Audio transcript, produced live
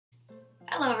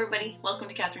Hello everybody, welcome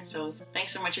to Catherine Sews.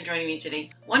 Thanks so much for joining me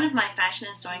today. One of my fashion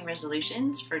and sewing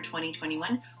resolutions for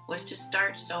 2021 was to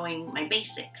start sewing my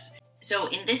basics. So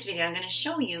in this video I'm going to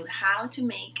show you how to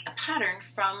make a pattern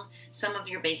from some of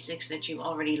your basics that you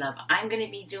already love. I'm going to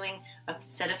be doing a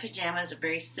set of pajamas, a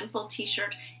very simple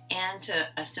t-shirt and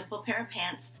a simple pair of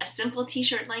pants. A simple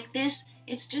t-shirt like this,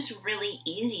 it's just really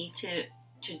easy to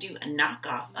do a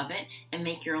knockoff of it and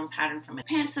make your own pattern from it.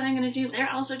 Pants that I'm going to do, they're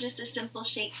also just a simple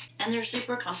shape and they're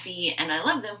super comfy and I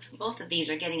love them. Both of these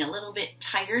are getting a little bit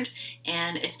tired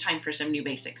and it's time for some new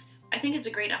basics. I think it's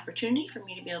a great opportunity for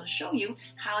me to be able to show you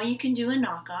how you can do a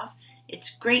knockoff.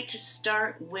 It's great to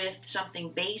start with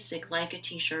something basic like a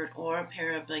t-shirt or a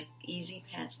pair of like easy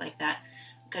pants like that,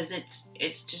 because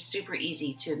it's just super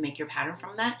easy to make your pattern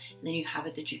from that, and then you have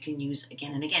it that you can use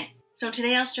again and again. So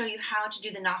today I'll show you how to do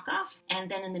the knockoff, and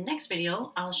then in the next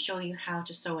video I'll show you how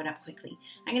to sew it up quickly.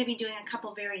 I'm going to be doing a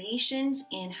couple variations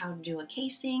in how to do a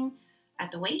casing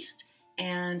at the waist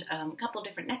and a couple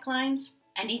different necklines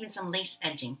and even some lace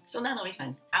edging, so that'll be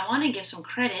fun. I want to give some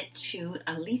credit to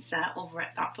Alisa over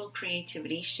at Thoughtful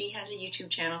Creativity. She has a YouTube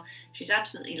channel. She's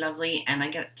absolutely lovely and I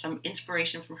get some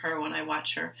inspiration from her when I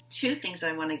watch her. Two things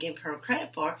I want to give her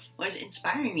credit for was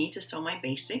inspiring me to sew my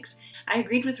basics. I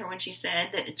agreed with her when she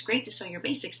said that it's great to sew your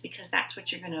basics because that's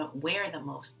what you're going to wear the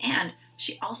most. And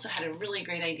she also had a really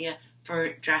great idea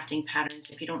for drafting patterns.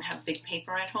 If you don't have big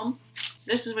paper at home,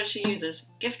 this is what she uses,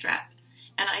 gift wrap.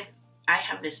 And I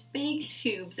have this big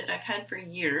tube that I've had for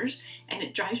years and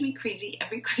it drives me crazy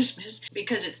every Christmas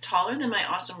because it's taller than my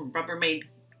awesome Rubbermaid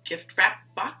gift wrap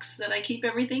box that I keep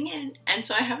everything in, and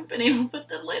so I haven't been able to put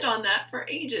the lid on that for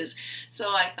ages. So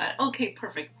I thought, okay,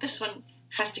 perfect, this one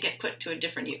has to get put to a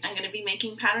different use. I'm going to be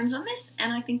making patterns on this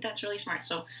and I think that's really smart.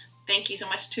 So thank you so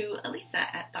much to Alisa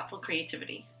at Thoughtful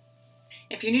Creativity.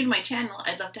 If you're new to my channel,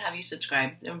 I'd love to have you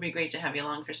subscribe. It would be great to have you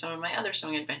along for some of my other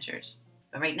sewing adventures.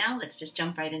 But right now, let's just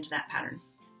jump right into that pattern.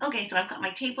 Okay, so I've got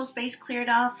my table space cleared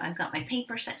off. I've got my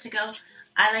paper set to go.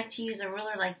 I like to use a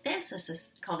ruler like this. This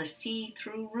is called a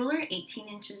see-through ruler, 18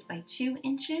 inches by 2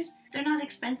 inches. They're not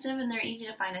expensive and they're easy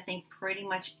to find. I think pretty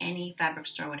much any fabric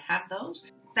store would have those.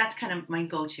 That's kind of my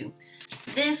go-to.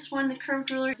 This one, the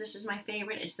curved ruler, this is my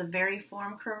favorite. It's the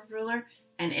Variform curved ruler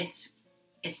and it's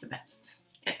the best.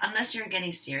 Unless you're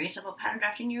getting serious about pattern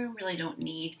drafting, you really don't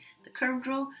need the curved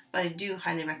rule, but I do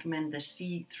highly recommend the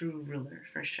see-through ruler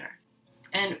for sure.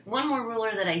 And one more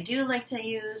ruler that I do like to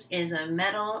use is a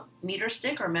metal meter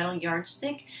stick or metal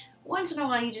yardstick. Once in a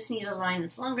while you just need a line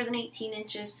that's longer than 18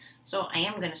 inches, so I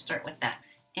am going to start with that.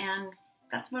 And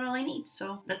that's about all I need,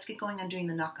 so let's get going on doing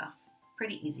the knockoff.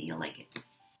 Pretty easy, you'll like it.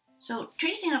 So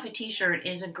tracing off a t-shirt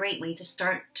is a great way to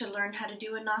start to learn how to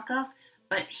do a knockoff.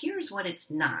 But here's what it's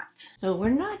not. So we're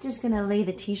not just going to lay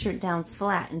the t-shirt down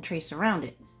flat and trace around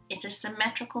it. It's a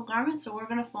symmetrical garment, so we're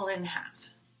going to fold it in half.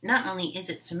 Not only is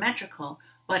it symmetrical,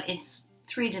 but it's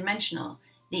three-dimensional.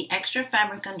 The extra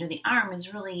fabric under the arm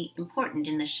is really important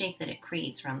in the shape that it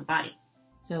creates around the body.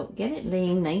 So get it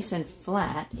laying nice and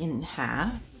flat in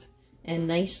half and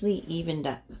nicely evened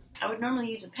up. I would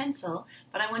normally use a pencil,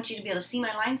 but I want you to be able to see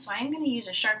my line, so I'm going to use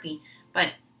a Sharpie.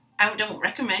 But I don't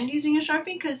recommend using a Sharpie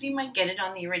because you might get it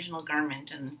on the original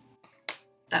garment and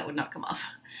that would not come off.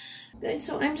 Good,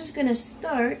 so I'm just going to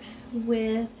start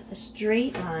with a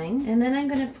straight line and then I'm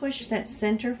going to push that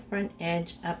center front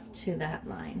edge up to that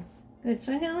line. Good,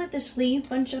 so I'm going to let the sleeve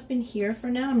bunch up in here for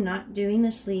now. I'm not doing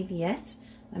the sleeve yet.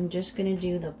 I'm just going to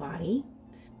do the body.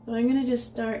 So I'm going to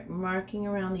just start marking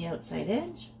around the outside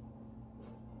edge.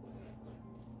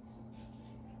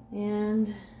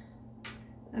 And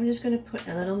I'm just going to put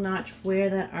a little notch where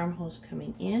that armhole's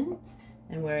coming in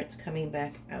and where it's coming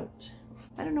back out.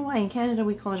 I don't know why in Canada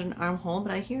we call it an armhole,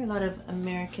 but I hear a lot of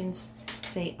Americans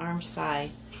say arm side,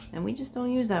 and we just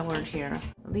don't use that word here.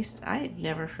 At least I've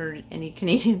never heard any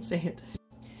Canadians say it.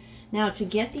 Now to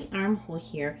get the armhole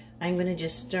here, I'm going to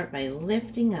just start by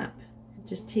lifting up,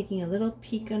 just taking a little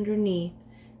peek underneath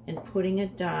and putting a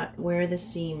dot where the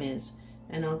seam is.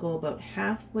 And I'll go about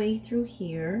halfway through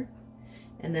here.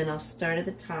 And then I'll start at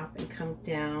the top and come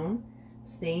down,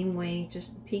 same way,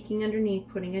 just peeking underneath,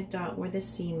 putting a dot where the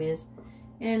seam is.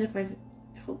 And if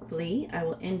hopefully I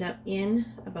will end up in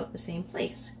about the same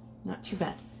place. Not too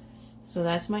bad. So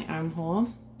that's my armhole.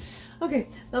 Okay,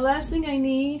 the last thing I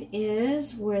need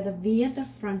is where the V at the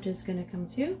front is going to come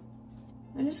to.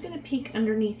 I'm just going to peek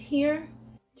underneath here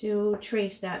to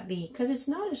trace that V, because it's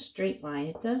not a straight line.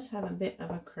 It does have a bit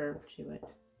of a curve to it.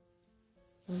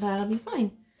 So that'll be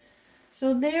fine.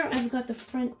 So there I've got the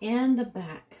front and the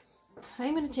back.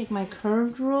 I'm going to take my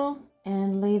curved rule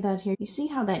and lay that here. You see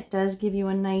how that does give you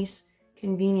a nice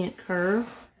convenient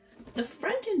curve? The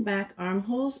front and back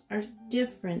armholes are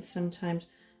different sometimes.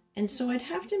 And so I'd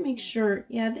have to make sure,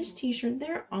 yeah, this t-shirt,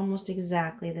 they're almost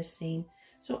exactly the same.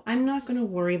 So I'm not going to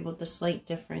worry about the slight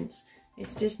difference.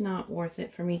 It's just not worth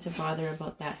it for me to bother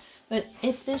about that. But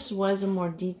if this was a more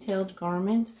detailed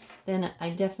garment, then I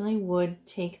definitely would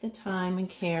take the time and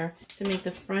care to make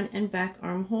the front and back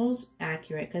armholes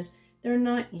accurate, because they're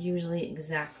not usually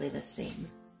exactly the same.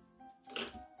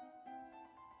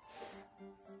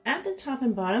 At the top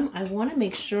and bottom, I want to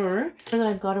make sure that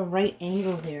I've got a right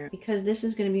angle there. Because this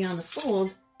is going to be on the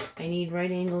fold, I need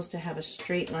right angles to have a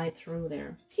straight line through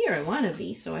there. Here I want to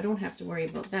be, so I don't have to worry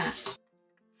about that.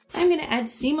 I'm going to add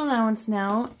seam allowance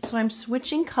now, so I'm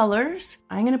switching colors.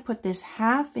 I'm going to put this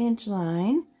 1/2 inch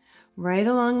line right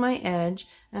along my edge,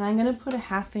 and I'm going to put a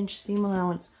 1/2 inch seam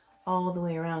allowance all the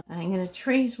way around. I'm going to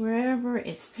trace wherever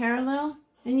it's parallel,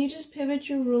 and you just pivot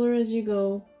your ruler as you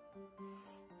go.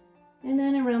 And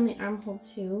then around the armhole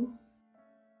too.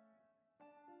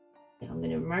 I'm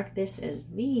going to mark this as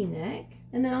V-neck,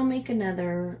 and then I'll make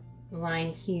another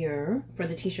line here for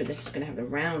the t-shirt that's just going to have the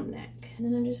round neck. And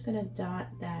then I'm just going to dot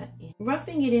that in.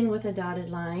 Roughing it in with a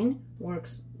dotted line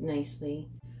works nicely.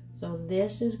 So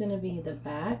this is going to be the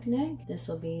back neck. This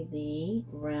will be the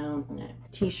round neck.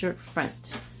 T-shirt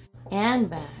front and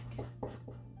back.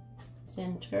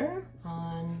 Center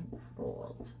on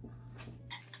fold.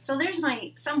 So there's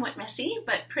my somewhat messy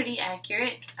but pretty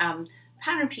accurate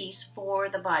pattern piece for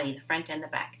the body, the front and the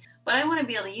back. But I want to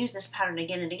be able to use this pattern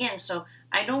again and again, so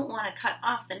I don't want to cut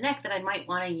off the neck that I might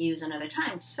want to use another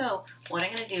time. So what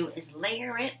I'm going to do is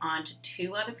layer it onto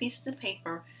 2 other pieces of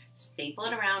paper, staple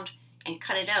it around, and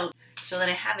cut it out so that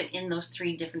I have it in those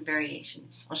 3 different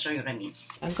variations. I'll show you what I mean.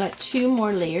 I've got 2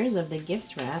 more layers of the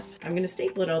gift wrap. I'm going to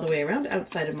staple it all the way around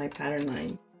outside of my pattern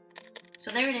line.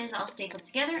 So there it is, all stapled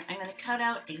together. I'm going to cut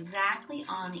out exactly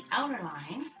on the outer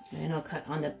line. And I'll cut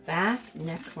on the back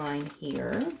neckline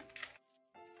here.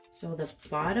 So the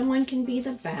bottom one can be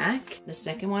the back. The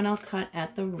second one I'll cut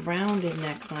at the rounded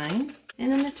neckline.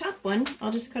 And then the top one,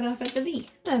 I'll just cut off at the V.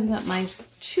 I've got my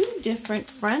 2 different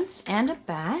fronts and a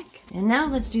back. And now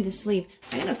let's do the sleeve.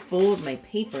 I'm going to fold my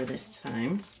paper this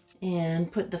time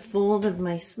and put the fold of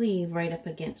my sleeve right up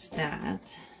against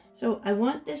that. So I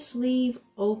want this sleeve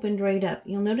opened right up.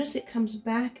 You'll notice it comes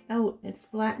back out. It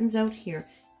flattens out here.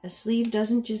 A sleeve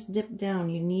doesn't just dip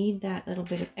down. You need that little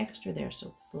bit of extra there.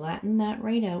 So flatten that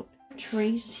right out.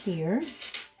 Trace here.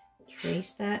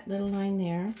 Trace that little line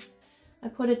there. I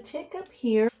put a tick up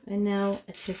here and now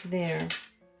a tick there.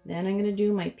 Then I'm going to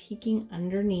do my peeking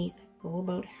underneath. Go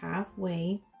about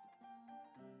halfway.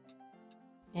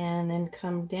 And then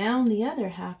come down the other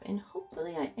half, and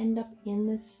hopefully I end up in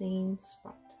the same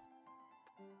spot.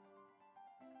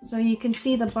 So you can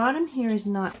see the bottom here is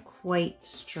not quite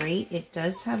straight. It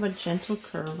does have a gentle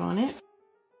curve on it.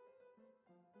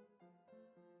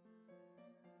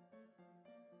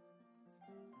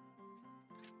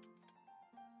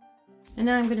 And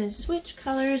now I'm going to switch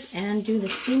colors and do the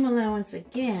seam allowance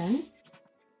again.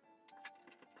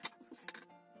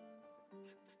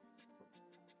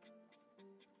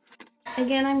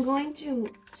 Again, I'm going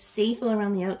to staple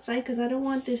around the outside because I don't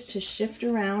want this to shift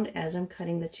around as I'm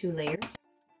cutting the 2 layers.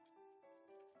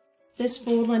 This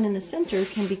fold line in the center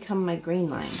can become my grain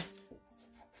line.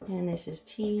 And this is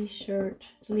t-shirt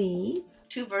sleeve.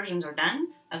 2 versions are done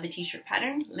of the t-shirt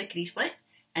pattern, lickety split.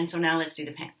 And so now let's do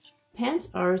the pants. Pants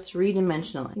are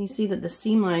 3-dimensional. And you see that the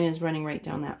seam line is running right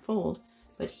down that fold.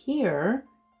 But here,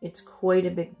 it's quite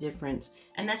a big difference.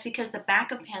 And that's because the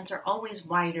back of pants are always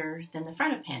wider than the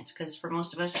front of pants, because for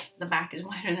most of us, the back is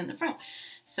wider than the front.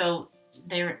 So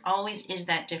there always is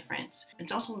that difference.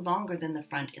 It's also longer than the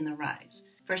front in the rise.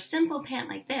 For a simple pant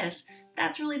like this,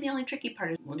 that's really the only tricky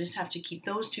part. We'll just have to keep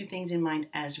those 2 things in mind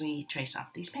as we trace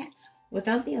off these pants.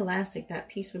 Without the elastic, that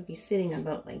piece would be sitting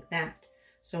about like that.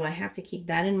 So I have to keep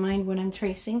that in mind when I'm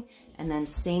tracing. And then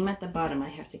same at the bottom, I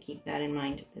have to keep that in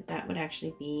mind, that that would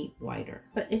actually be wider.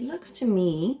 But it looks to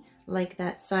me like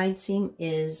that side seam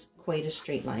is quite a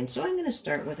straight line. So I'm going to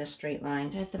start with a straight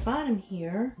line. At the bottom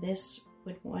here, this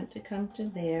would want to come to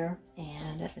there.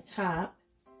 And at the top,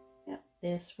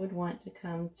 this would want to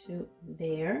come to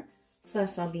there.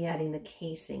 Plus I'll be adding the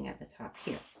casing at the top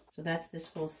here. So that's this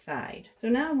whole side. So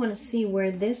now I want to see where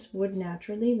this would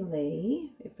naturally lay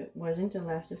if it wasn't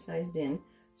elasticized in.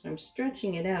 So I'm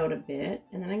stretching it out a bit,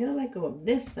 and then I'm going to let go of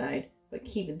this side, but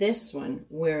keep this one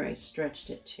where I stretched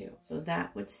it to. So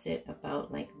that would sit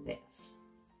about like this.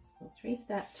 I'll trace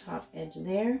that top edge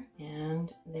there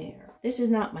and there. This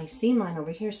is not my seam line over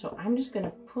here, so I'm just going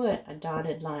to put a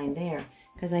dotted line there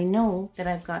because I know that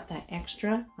I've got that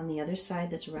extra on the other side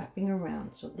that's wrapping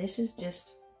around. So this is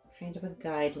just kind of a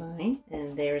guideline,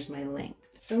 and there's my length.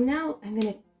 So now I'm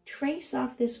going to trace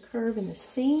off this curve in the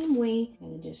same way. I'm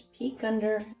going to just peek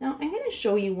under. Now I'm going to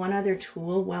show you one other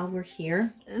tool while we're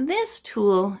here. This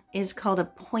tool is called a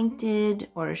pointed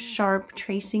or a sharp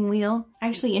tracing wheel.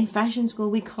 Actually, in fashion school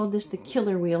we called this the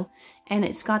killer wheel, and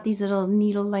it's got these little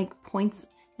needle-like points.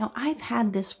 Now I've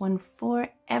had this one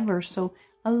forever, so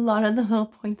a lot of the little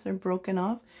points are broken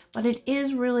off, but it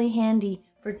is really handy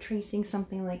for tracing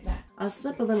something like that. I'll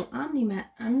slip a little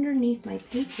omni-mat underneath my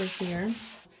paper here.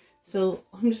 So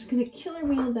I'm just going to killer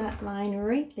wheel that line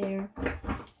right there.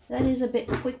 That is a bit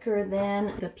quicker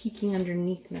than the peeking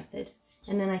underneath method.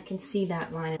 And then I can see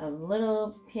that line of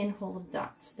little pinhole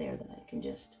dots there that I can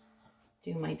just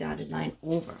do my dotted line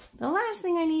over. The last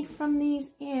thing I need from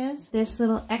these is this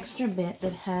little extra bit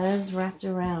that has wrapped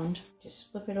around.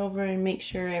 Just flip it over and make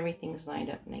sure everything's lined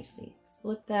up nicely.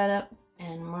 Flip that up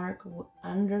and mark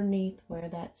underneath where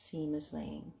that seam is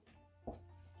laying.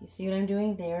 You see what I'm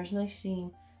doing? There's my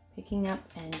seam. Picking up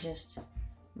and just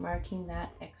marking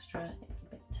that extra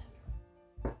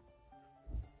bit.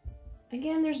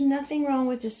 Again, there's nothing wrong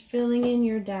with just filling in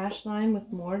your dash line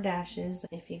with more dashes.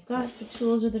 If you've got the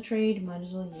tools of the trade, might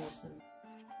as well use them.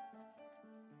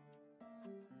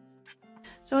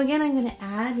 So again, I'm going to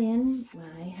add in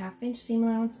my 1/2 inch seam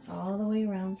allowance all the way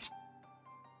around.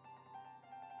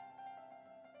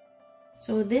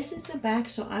 So this is the back,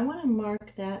 so I want to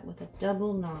mark that with a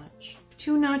double notch.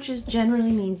 2 notches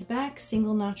generally means back,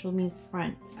 single notch will mean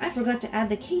front. I forgot to add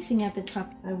the casing at the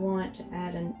top. I want to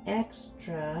add an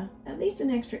extra, at least an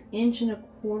extra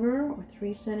 1.25 or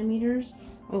 3 centimeters.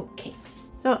 Okay,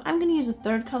 so I'm going to use a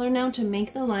 3rd color now to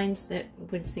make the lines that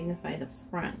would signify the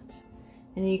front.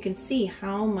 And you can see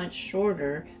how much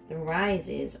shorter the rise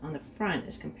is on the front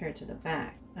as compared to the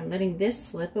back. I'm letting this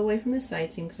slip away from the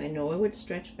side seam because I know it would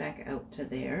stretch back out to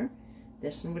there.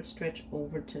 This one would stretch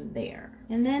over to there.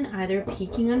 And then either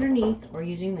peeking underneath or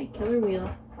using my killer wheel,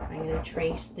 I'm going to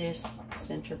trace this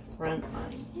center front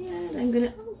line. And I'm going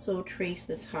to also trace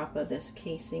the top of this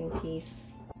casing piece.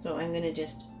 So I'm going to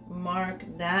just mark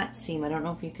that seam. I don't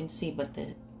know if you can see, but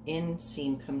the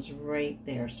inseam comes right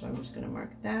there. So I'm just going to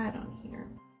mark that on here.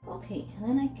 Okay, and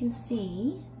then I can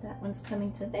see that one's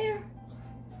coming to there.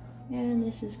 And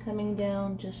this is coming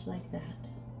down just like that.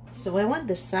 So I want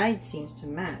the side seams to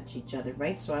match each other,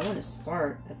 right? So I want to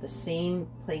start at the same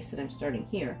place that I'm starting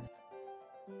here.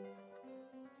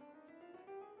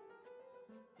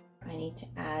 I need to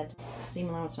add seam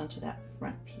allowance onto that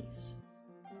front piece.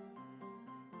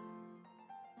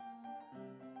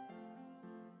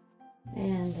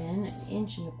 And then 1.25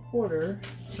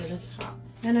 inches to the top.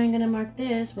 And I'm going to mark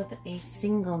this with a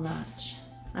single notch.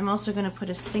 I'm also going to put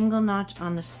a single notch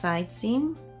on the side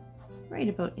seam, right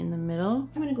about in the middle.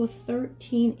 I'm going to go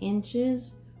 13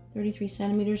 inches, 33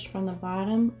 centimeters from the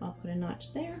bottom. I'll put a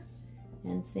notch there.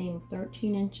 And same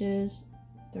 13 inches,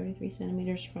 33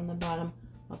 centimeters from the bottom.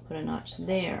 I'll put a notch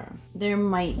there. There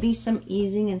might be some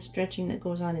easing and stretching that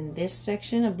goes on in this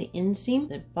section of the inseam.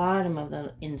 The bottom of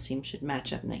the inseam should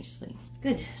match up nicely.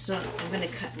 Good, so I'm going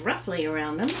to cut roughly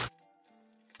around them.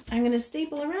 I'm going to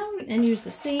staple around and use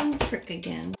the same trick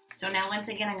again. So now once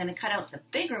again, I'm going to cut out the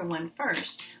bigger one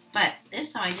first, but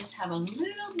this time I just have a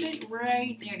little bit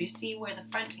right there to see where the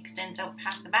front extends out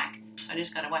past the back. So I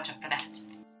just got to watch out for that.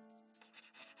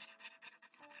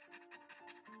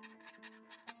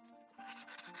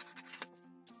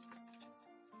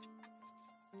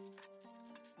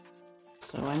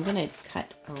 So I'm going to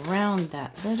cut around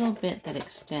that little bit that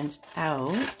extends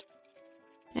out.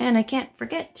 And I can't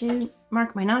forget to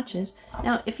mark my notches.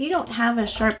 Now, if you don't have a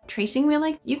sharp tracing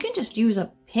wheel, you can just use a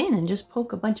pin and just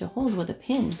poke a bunch of holes with a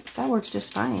pin. That works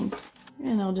just fine.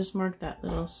 And I'll just mark that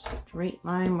little straight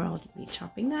line where I'll be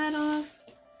chopping that off.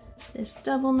 This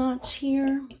double notch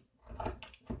here.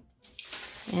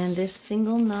 And this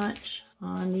single notch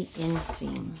on the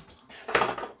inseam.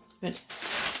 Good.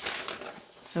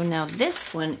 So now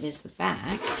this one is the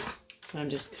back. So I'm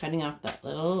just cutting off that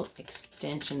little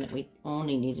extension that we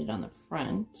only needed on the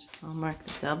front. I'll mark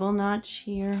the double notch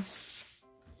here.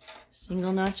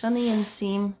 Single notch on the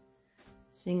inseam.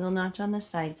 Single notch on the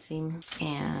side seam.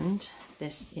 And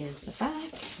this is the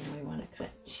back. And we want to cut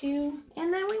 2.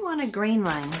 And then we want a grain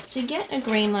line. To get a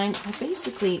grain line, I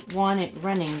basically want it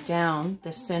running down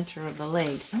the center of the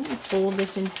leg. I'm going to fold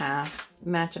this in half,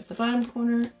 match up the bottom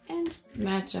corner, and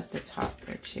match up the top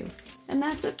there too. And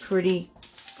that's a pretty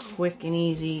quick and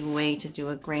easy way to do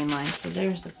a grain line. So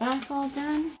there's the back all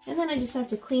done. And then I just have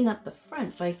to clean up the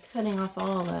front by cutting off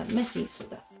all the messy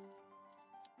stuff.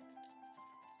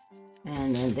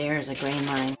 And then there's a grain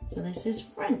line. So this is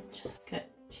front. Cut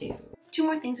 2. 2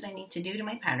 more things that I need to do to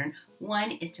my pattern.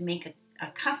 One is to make a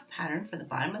cuff pattern for the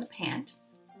bottom of the pant.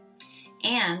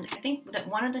 And I think that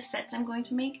one of the sets I'm going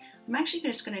to make, I'm actually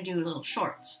just going to do little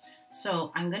shorts.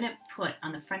 So I'm going to put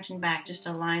on the front and back just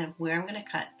a line of where I'm going to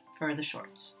cut for the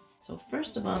shorts. So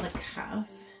first of all, the cuff.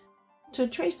 To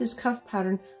trace this cuff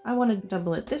pattern, I want to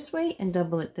double it this way and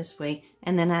double it this way,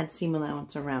 and then add seam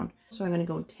allowance around. So I'm going to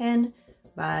go 10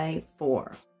 by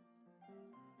 4.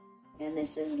 And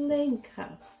this is leg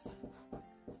cuff.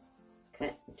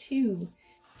 Cut 2.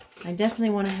 I definitely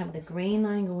want to have the grain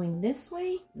line going this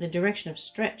way, the direction of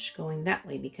stretch going that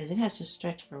way, because it has to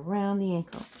stretch around the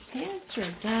ankle. Pants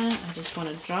are done. I just want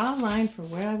to draw a line for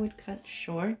where I would cut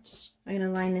shorts. I'm going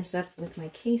to line this up with my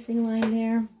casing line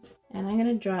there, and I'm going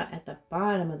to draw at the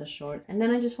bottom of the short, and then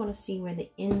I just want to see where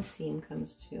the inseam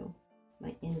comes to.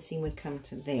 My inseam would come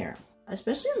to there.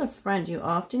 Especially on the front, you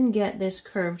often get this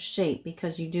curved shape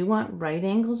because you do want right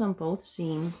angles on both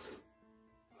seams.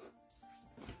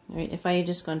 All right, if I had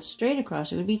just gone straight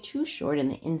across, it would be too short in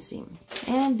the inseam.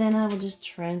 And then I will just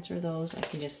transfer those. I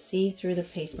can just see through the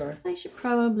paper. I should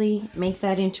probably make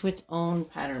that into its own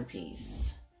pattern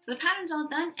piece. So the pattern's all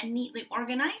done and neatly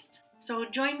organized. So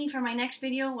join me for my next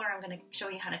video where I'm going to show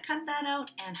you how to cut that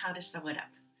out and how to sew it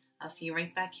up. I'll see you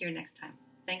right back here next time.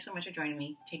 Thanks so much for joining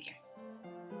me. Take care.